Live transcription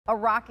A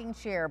rocking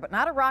chair, but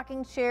not a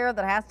rocking chair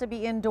that has to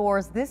be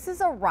indoors. This is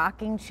a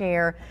rocking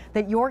chair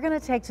that you're going to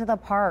take to the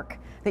park,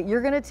 that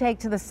you're going to take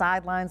to the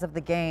sidelines of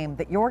the game,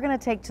 that you're going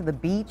to take to the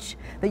beach,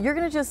 that you're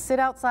going to just sit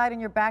outside in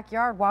your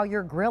backyard while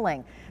you're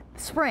grilling.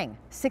 Spring,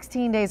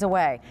 16 days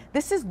away.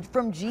 This is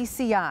from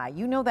GCI.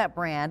 You know that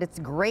brand. It's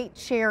great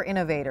chair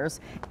innovators.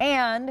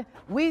 And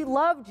we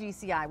love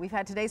GCI. We've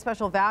had today's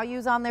special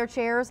values on their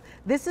chairs.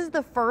 This is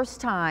the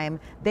first time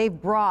they've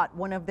brought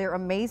one of their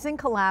amazing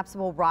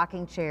collapsible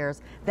rocking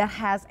chairs that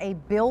has a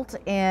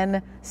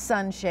built-in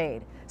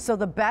sunshade. So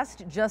the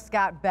best just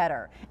got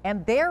better.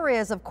 And there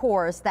is, of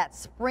course, that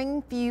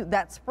spring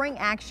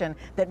action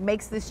that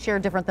makes this chair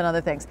different than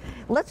other things.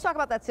 Let's talk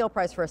about that sale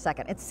price for a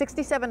second. It's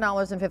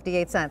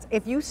 $67.58.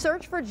 If you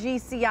search for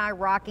GCI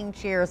rocking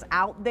chairs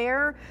out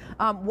there,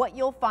 what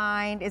you'll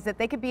find is that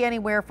they could be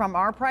anywhere from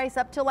our price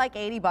up to like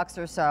 80 bucks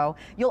or so.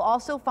 You'll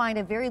also find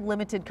a very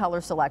limited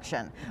color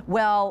selection.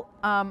 Well,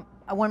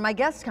 when my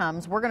guest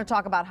comes, we're going to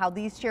talk about how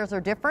these chairs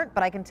are different,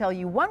 but I can tell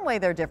you one way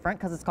they're different,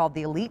 because it's called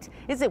the Elite,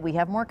 is that we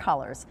have more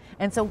colors.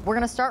 And so we're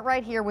going to start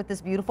right here with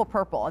this beautiful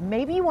purple. And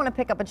maybe you want to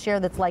pick up a chair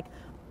that's like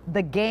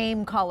the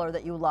game color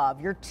that you love,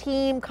 your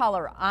team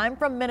color. I'm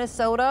from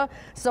Minnesota,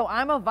 so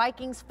I'm a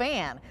Vikings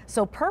fan.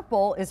 So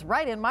purple is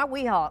right in my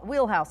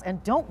wheelhouse.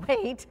 And don't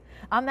wait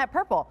on that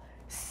purple.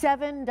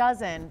 7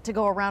 dozen to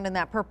go around in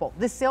that purple.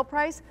 This sale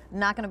price,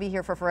 not going to be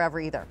here for forever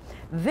either.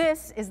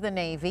 This is the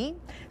navy.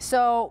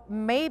 So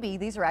maybe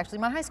these are actually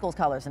my high school's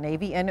colors, a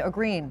navy and a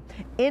green.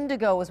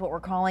 Indigo is what we're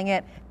calling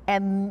it,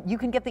 and you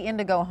can get the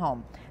indigo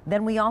home.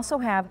 Then we also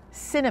have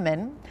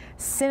cinnamon.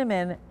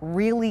 Cinnamon,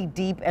 really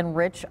deep and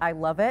rich. I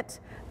love it.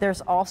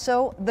 There's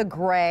also the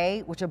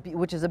gray,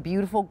 which is a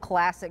beautiful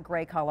classic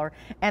gray color.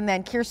 And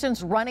then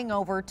Kirsten's running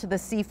over to the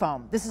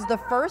seafoam. This is the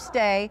first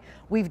day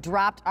we've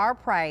dropped our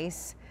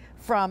price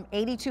from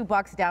 82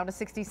 bucks down to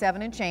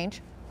 67 and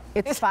change.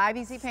 It's 5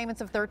 easy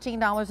payments of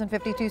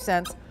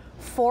 $13.52.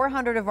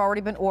 400 have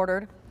already been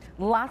ordered.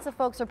 Lots of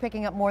folks are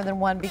picking up more than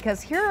one,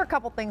 because here are a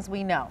couple things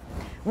we know.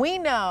 We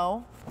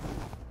know,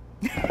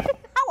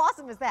 how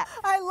awesome is that?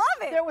 I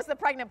love it. There was the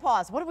pregnant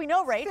pause. What do we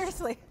know, Rach?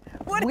 Seriously.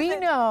 We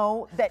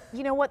know that,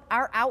 you know what,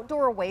 our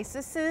outdoor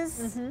oases,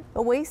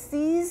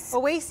 oases,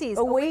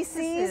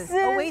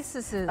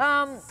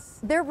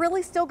 they're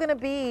really still going to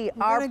be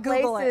our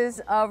places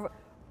of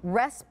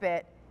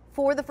respite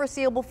for the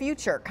foreseeable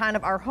future, kind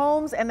of our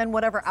homes and then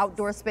whatever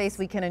outdoor space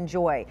we can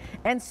enjoy.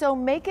 And so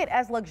make it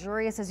as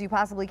luxurious as you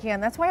possibly can.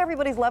 That's why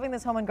everybody's loving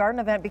this home and garden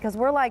event, because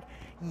we're like,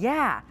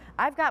 yeah,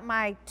 I've got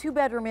my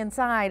 2-bedroom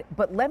inside,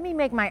 but let me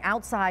make my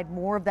outside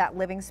more of that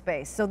living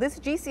space. So this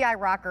GCI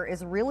rocker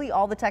is really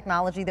all the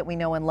technology that we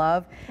know and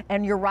love,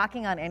 and you're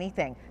rocking on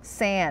anything: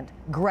 sand,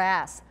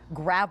 grass,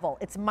 gravel.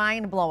 It's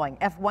mind-blowing.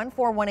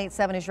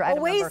 F14187 is your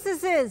item number.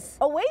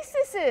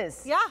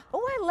 Oases. Yeah.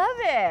 Oh, I love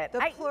it. The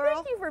plural.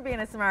 Thank you for being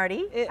a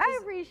smarty. I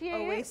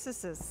appreciate it.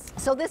 Oases.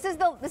 So this is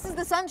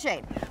the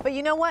sunshade. But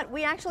you know what?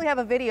 We actually have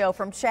a video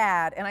from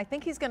Chad, and I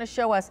think he's going to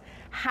show us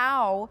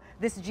how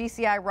this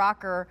GCI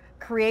rocker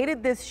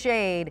created this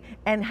shade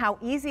and how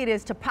easy it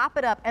is to pop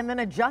it up and then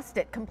adjust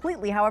it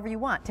completely however you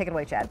want. Take it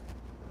away, Chad.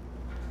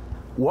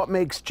 What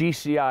makes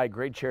GCI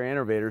Great Chair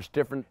Innovators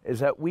different is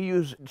that we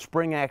use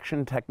spring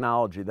action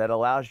technology that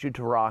allows you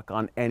to rock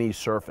on any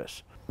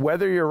surface.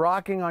 Whether you're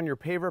rocking on your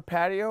paver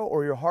patio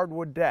or your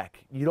hardwood deck,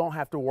 you don't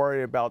have to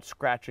worry about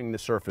scratching the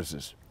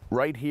surfaces.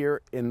 Right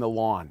here in the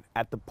lawn,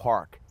 at the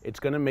park,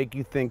 it's going to make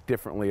you think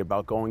differently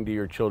about going to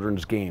your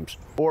children's games.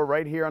 Or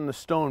right here on the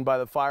stone by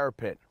the fire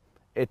pit.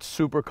 It's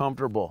super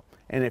comfortable.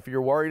 And if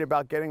you're worried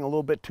about getting a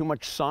little bit too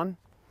much sun,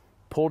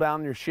 pull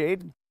down your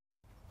shade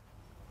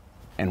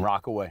and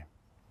rock away.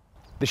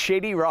 The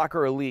Shady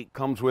Rocker Elite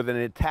comes with an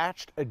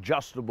attached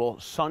adjustable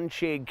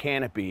sunshade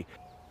canopy.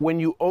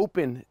 When you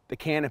open the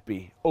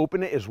canopy,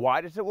 open it as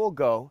wide as it will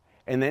go,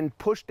 and then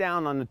push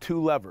down on the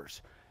 2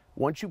 levers.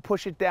 Once you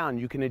push it down,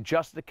 you can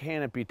adjust the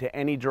canopy to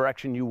any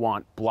direction you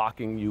want,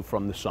 blocking you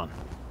from the sun.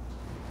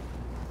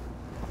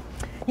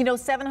 You know,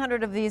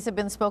 700 of these have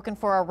been spoken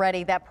for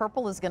already. That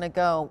purple is going to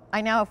go.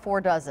 I now have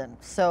 4 dozen.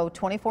 So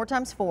 24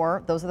 times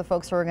 4, those are the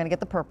folks who are going to get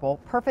the purple.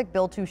 Perfect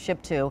build to,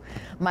 ship to.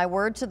 My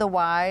word to the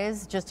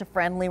wise, just a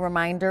friendly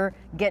reminder,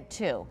 get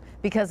 2.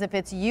 Because if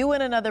it's you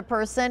and another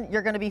person,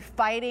 you're going to be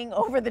fighting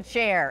over the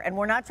chair. And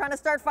we're not trying to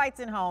start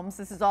fights in homes.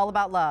 This is all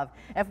about love.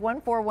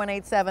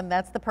 F14187,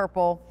 that's the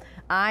purple.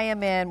 I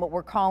am in what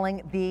we're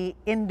calling the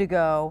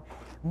indigo.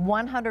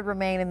 100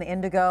 remain in the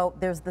indigo.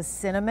 There's the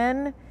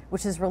cinnamon,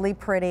 which is really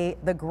pretty,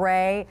 the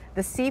gray,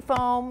 the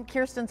seafoam.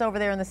 Kirsten's over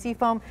there in the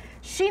seafoam.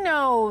 She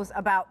knows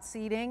about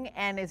seating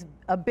and is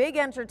a big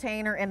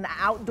entertainer in the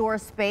outdoor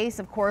space,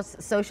 of course,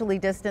 socially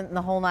distant in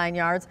the whole 9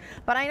 yards.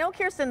 But I know,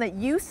 Kirsten, that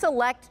you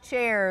select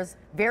chairs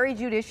very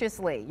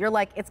judiciously. You're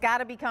like, it's got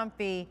to be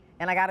comfy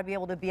and I got to be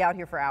able to be out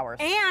here for hours.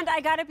 And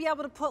I got to be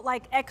able to put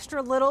like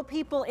extra little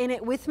people in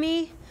it with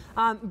me,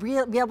 be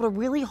able to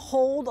really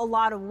hold a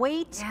lot of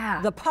weight,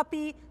 the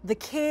puppy, the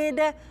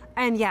kid,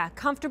 and yeah,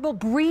 comfortable,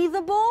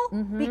 breathable,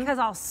 because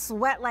I'll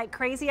sweat like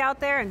crazy out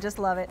there and just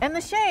love it. And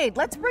the shade,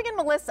 let's bring in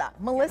Melissa.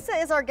 Melissa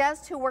is our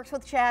guest who works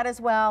with Chad as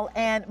well,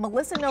 and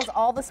Melissa knows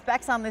all the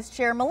specs on this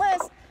chair.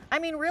 Melissa, I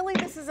mean, really,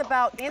 this is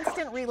about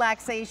instant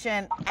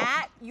relaxation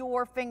at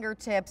your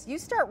fingertips. You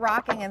start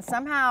rocking and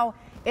somehow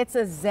it's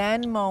a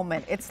zen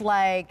moment. It's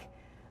like,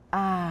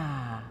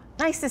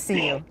 nice to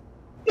see you.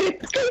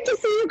 It's great to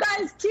see you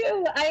guys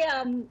too.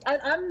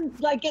 I'm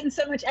like getting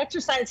so much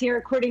exercise here,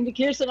 according to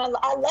Kirsten. I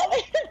love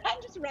it.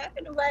 I'm just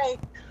rocking away.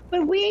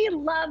 But we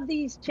love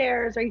these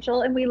chairs,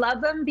 Rachel, and we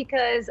love them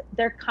because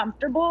they're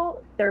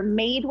comfortable, they're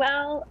made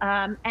well,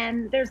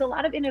 and there's a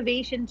lot of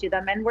innovation to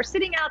them. And we're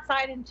sitting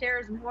outside in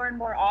chairs more and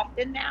more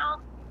often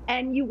now,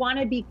 and you want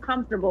to be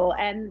comfortable.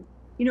 And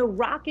you know,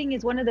 rocking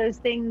is one of those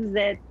things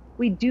that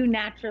we do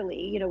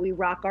naturally. You know, we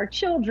rock our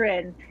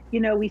children, you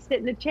know, we sit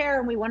in a chair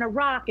and we want to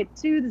rock, it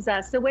soothes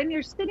us. So when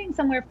you're sitting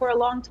somewhere for a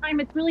long time,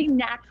 it's really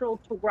natural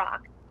to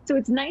rock. So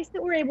it's nice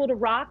that we're able to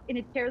rock in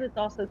a chair that's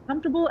also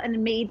comfortable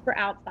and made for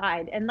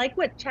outside. And like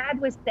what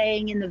Chad was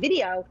saying in the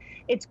video,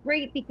 it's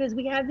great because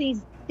we have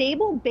these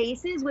stable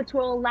bases which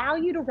will allow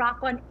you to rock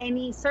on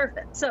any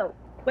surface. So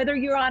whether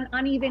you're on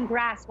uneven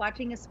grass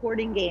watching a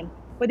sporting game,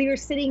 whether you're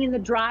sitting in the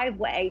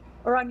driveway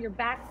or on your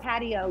back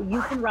patio,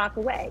 you can rock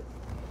away.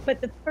 But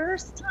the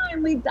first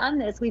time we've done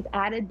this, we've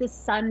added the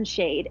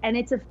sunshade, and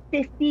it's a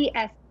 50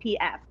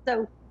 SPF.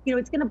 So, you know,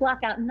 it's going to block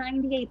out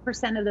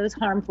 98% of those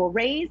harmful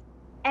rays.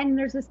 And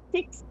there's a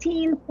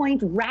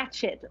 16-point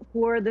ratchet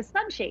for the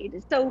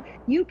sunshade. So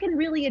you can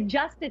really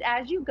adjust it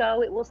as you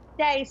go. It will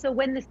stay. So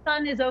when the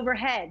sun is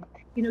overhead,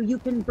 you know, you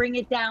can bring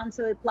it down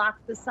so it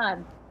blocks the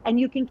sun. And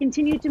you can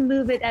continue to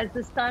move it as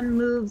the sun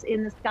moves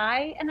in the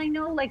sky. And I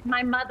know, like,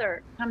 my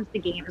mother comes to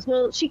games.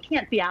 Well, she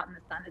can't be out in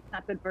the sun. It's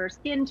not good for her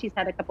skin. She's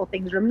had a couple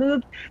things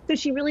removed. So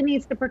she really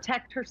needs to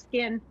protect her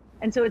skin.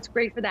 And so it's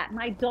great for that.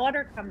 My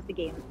daughter comes to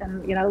games,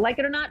 and, you know, like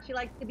it or not, she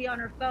likes to be on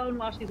her phone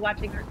while she's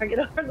watching her, you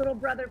know, her little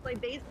brother play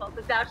baseball.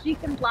 So now she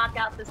can block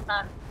out the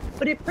sun.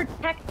 But it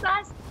protects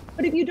us.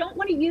 But if you don't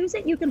want to use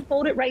it, you can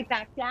fold it right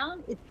back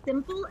down. It's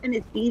simple and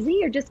it's easy.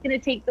 You're just going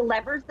to take the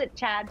levers that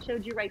Chad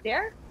showed you right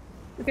there.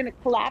 You're going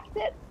to collapse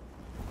it.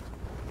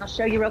 I'll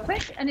show you real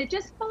quick. And it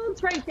just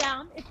folds right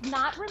down. It's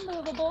not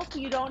removable, so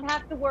you don't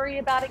have to worry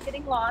about it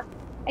getting lost.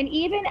 And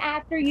even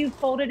after you've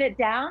folded it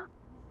down,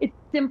 it's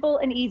simple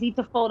and easy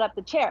to fold up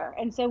the chair.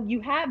 And so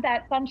you have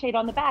that sunshade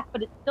on the back,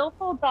 but it still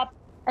folds up,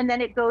 and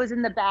then it goes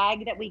in the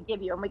bag that we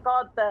give you. And we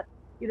call it the,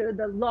 you know,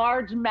 the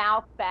large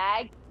mouth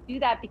bag. Do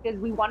that because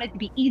we want it to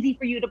be easy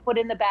for you to put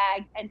in the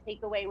bag and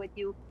take away with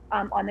you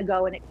on the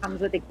go, and it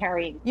comes with a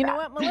carrying strap. You know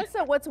what,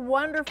 Melissa, what's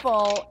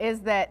wonderful is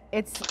that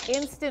it's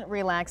instant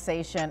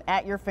relaxation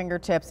at your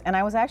fingertips. And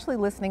I was actually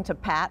listening to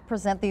Pat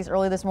present these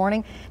early this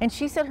morning, and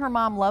she said her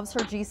mom loves her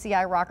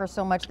GCI rocker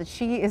so much that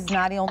she is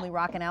not only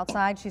rocking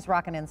outside, she's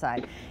rocking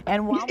inside.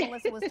 And while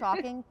Melissa was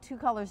talking, two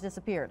colors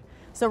disappeared.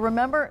 So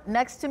remember,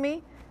 next to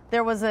me,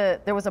 there was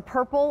a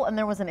purple and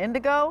there was an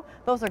indigo.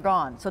 Those are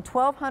gone. So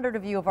 1,200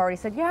 of you have already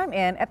said, yeah, I'm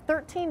in. At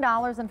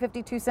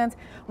 $13.52,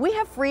 we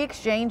have free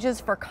exchanges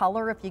for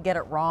color if you get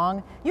it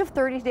wrong. You have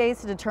 30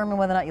 days to determine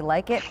whether or not you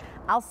like it.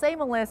 I'll say,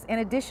 Melissa, in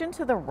addition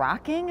to the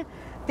rocking,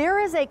 there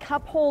is a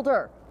cup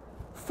holder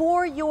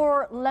for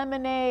your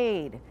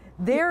lemonade.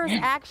 There's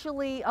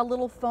actually a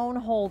little phone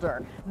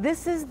holder.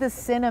 This is the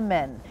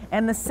cinnamon,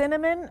 and the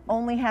cinnamon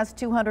only has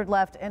 200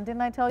 left. And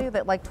didn't I tell you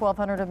that like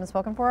 1,200 have been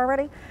spoken for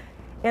already?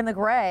 In the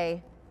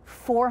gray,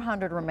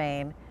 400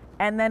 remain.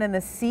 And then in the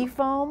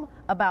seafoam,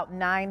 about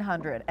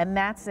 900, and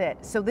that's it.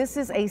 So this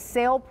is a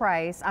sale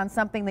price on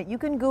something that you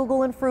can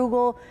Google and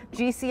Frugal,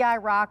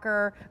 GCI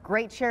rocker,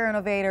 Great Chair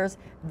Innovators.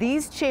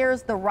 These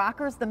chairs, the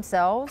rockers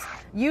themselves,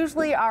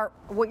 usually are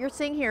what you're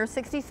seeing here,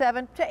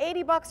 67 to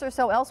 80 bucks or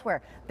so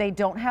elsewhere. They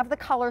don't have the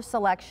color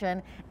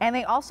selection, and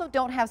they also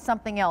don't have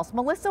something else.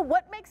 Melissa,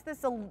 what makes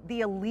this the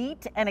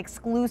elite and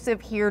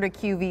exclusive here to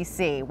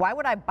QVC? Why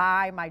would I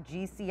buy my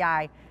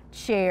GCI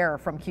chair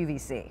from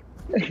QVC?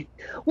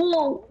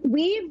 Well,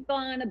 we've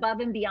gone above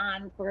and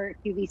beyond for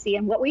QVC,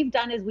 and what we've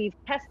done is we've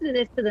tested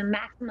this to the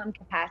maximum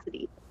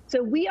capacity.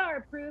 So we are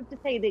approved to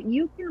say that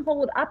you can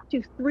hold up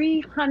to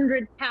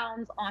 300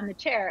 pounds on the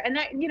chair. And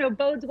that, you know,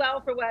 bodes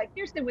well for what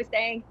Kirsten was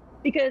saying,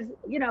 because,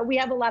 you know, we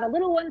have a lot of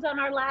little ones on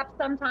our laps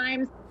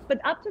sometimes,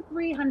 but up to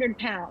 300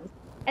 pounds.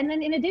 And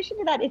then in addition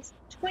to that, it's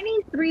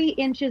 23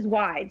 inches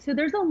wide. So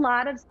there's a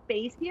lot of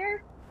space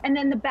here. And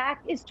then the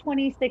back is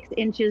 26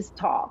 inches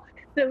tall.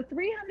 So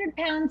 300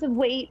 pounds of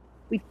weight.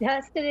 We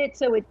tested it,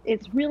 so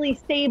it's really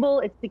stable,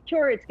 it's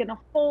secure, it's gonna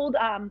hold,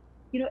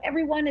 you know,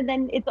 everyone, and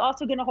then it's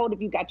also gonna hold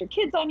if you've got your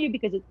kids on you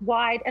because it's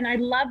wide. And I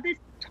love this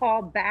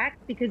tall back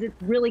because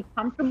it's really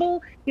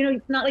comfortable. You know,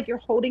 it's not like you're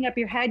holding up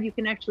your head. You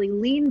can actually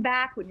lean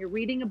back when you're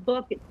reading a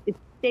book. It's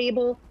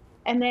stable.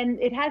 And then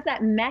it has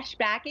that mesh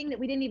backing that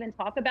we didn't even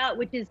talk about,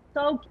 which is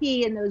so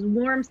key in those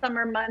warm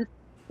summer months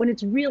when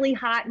it's really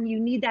hot and you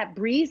need that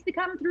breeze to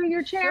come through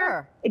your chair.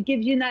 Sure. It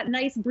gives you that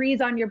nice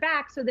breeze on your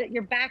back so that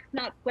your back's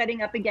not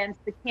sweating up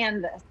against the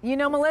canvas. You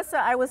know, Melissa,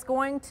 I was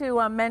going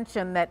to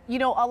mention that, you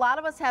know, a lot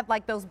of us have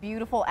like those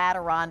beautiful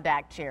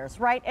Adirondack chairs,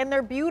 right? And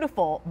they're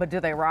beautiful, but do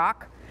they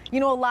rock? You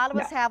know, a lot of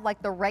us have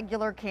like the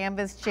regular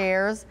canvas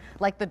chairs,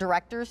 like the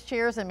director's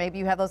chairs, and maybe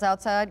you have those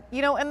outside,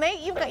 you know, and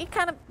they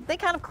kind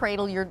of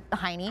cradle your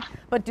hiney,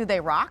 but do they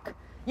rock?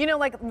 You know,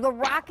 like the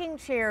rocking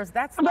chairs,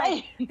 that's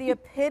like the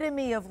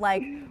epitome of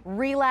like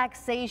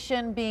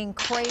relaxation, being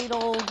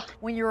cradled.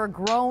 When you're a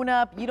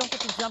grown-up, you don't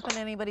get to jump in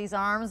anybody's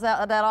arms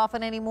that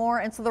often anymore.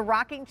 And so the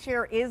rocking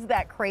chair is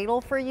that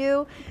cradle for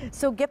you.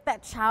 So get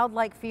that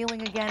childlike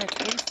feeling again. It's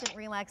instant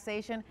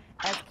relaxation.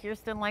 As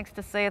Kirsten likes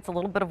to say, it's a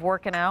little bit of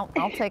working out.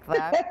 I'll take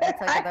that. I'll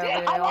take it every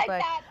day, all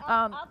day.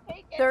 I'll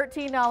take it.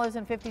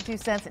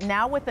 $13.52.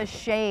 Now with a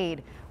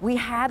shade, we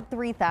had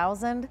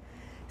 3,000.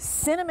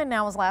 Cinnamon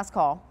now is last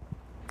call.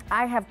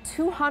 I have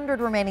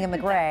 200 remaining in the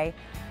gray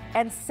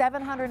and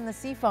 700 in the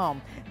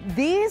seafoam.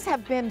 These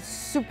have been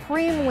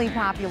supremely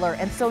popular,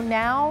 and so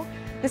now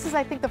this is,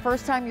 I think, the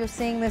first time you're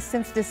seeing this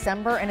since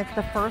December, and it's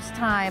the first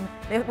time,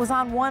 it was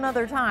on one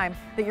other time,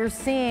 that you're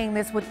seeing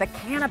this with the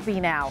canopy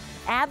now.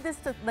 Add this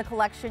to the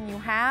collection you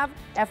have,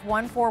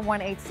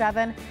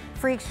 F14187.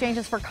 Free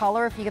exchanges for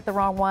color if you get the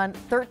wrong one,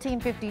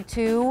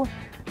 $13.52.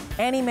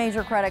 Any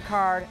major credit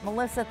card.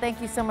 Melissa,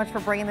 thank you so much for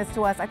bringing this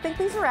to us. I think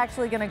these are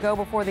actually going to go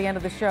before the end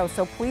of the show,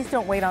 so please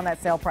don't wait on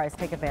that sale price.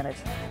 Take advantage.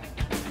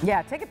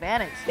 Yeah, take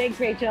advantage. Thanks,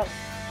 Rachel.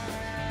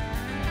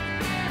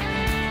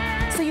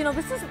 So, you know,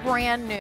 this is brand new.